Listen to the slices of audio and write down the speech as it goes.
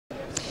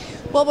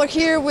Well, we're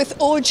here with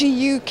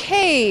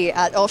OGUK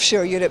at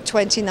Offshore Europe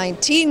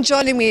 2019.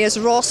 Joining me is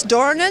Ross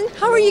Dornan.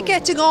 How are you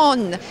getting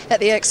on at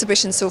the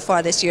exhibition so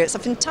far this year? It's a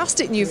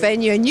fantastic new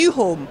venue, a new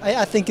home.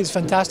 I think it's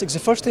fantastic. It's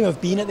the first time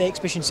I've been at the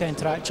exhibition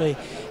centre actually,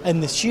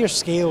 and the sheer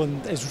scale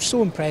and is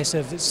so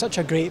impressive. It's such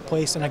a great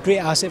place and a great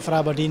asset for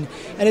Aberdeen,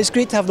 and it's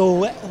great to have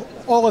the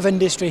olive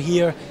industry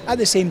here at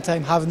the same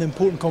time having the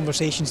important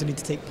conversations that need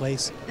to take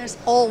place. There's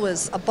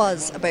always a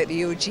buzz about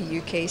the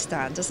OGUK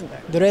stand, isn't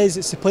there? There is.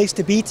 It's the place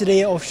to be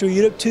today at Offshore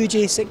Europe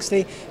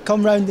 2J60.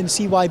 Come round and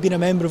see why being a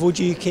member of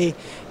OGUK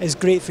is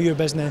great for your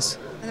business.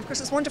 And of course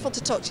it's wonderful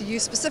to talk to you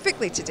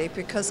specifically today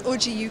because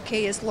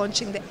OGUK is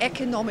launching the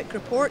economic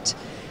report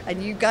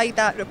and you guide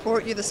that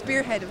report, you're the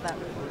spearhead of that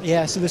report.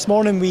 Yeah, so this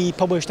morning we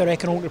published our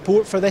economic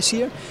report for this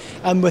year,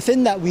 and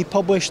within that we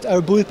published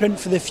our blueprint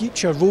for the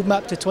future,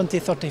 roadmap to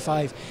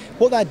 2035.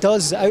 What that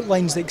does is it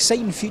outlines the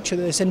exciting future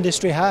that this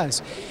industry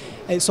has.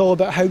 It's all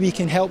about how we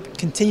can help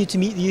continue to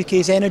meet the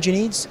UK's energy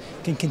needs,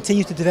 can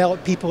continue to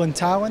develop people and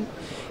talent,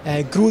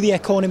 grow the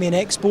economy and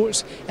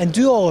exports, and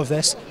do all of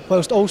this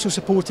whilst also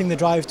supporting the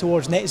drive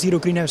towards net zero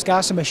greenhouse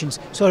gas emissions.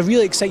 So a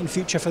really exciting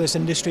future for this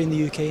industry in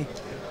the UK.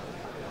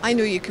 I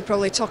know you could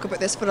probably talk about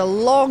this for a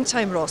long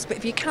time, Ross, but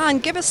if you can,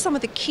 give us some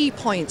of the key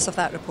points of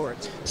that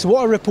report. So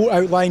what our report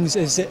outlines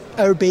is that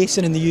our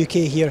basin in the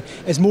UK here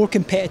is more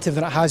competitive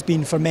than it has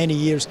been for many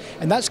years,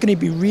 and that's going to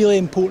be really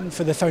important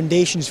for the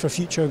foundations for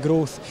future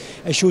growth.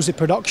 It shows that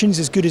production's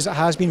as good as it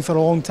has been for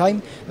a long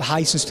time, the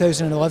highest since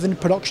 2011,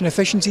 production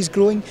efficiency is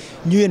growing,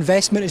 new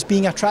investment is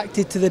being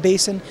attracted to the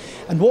basin,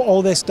 and what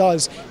all this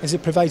does is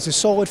it provides the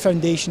solid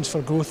foundations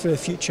for growth for the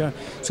future,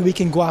 so we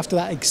can go after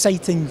that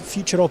exciting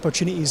future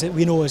opportunities that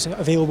we know is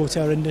available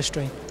to our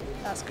industry.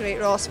 That's great,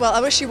 Ross. Well,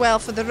 I wish you well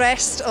for the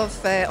rest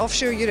of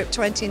Offshore Europe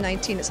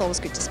 2019. It's always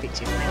good to speak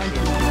to you.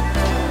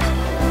 Thank you.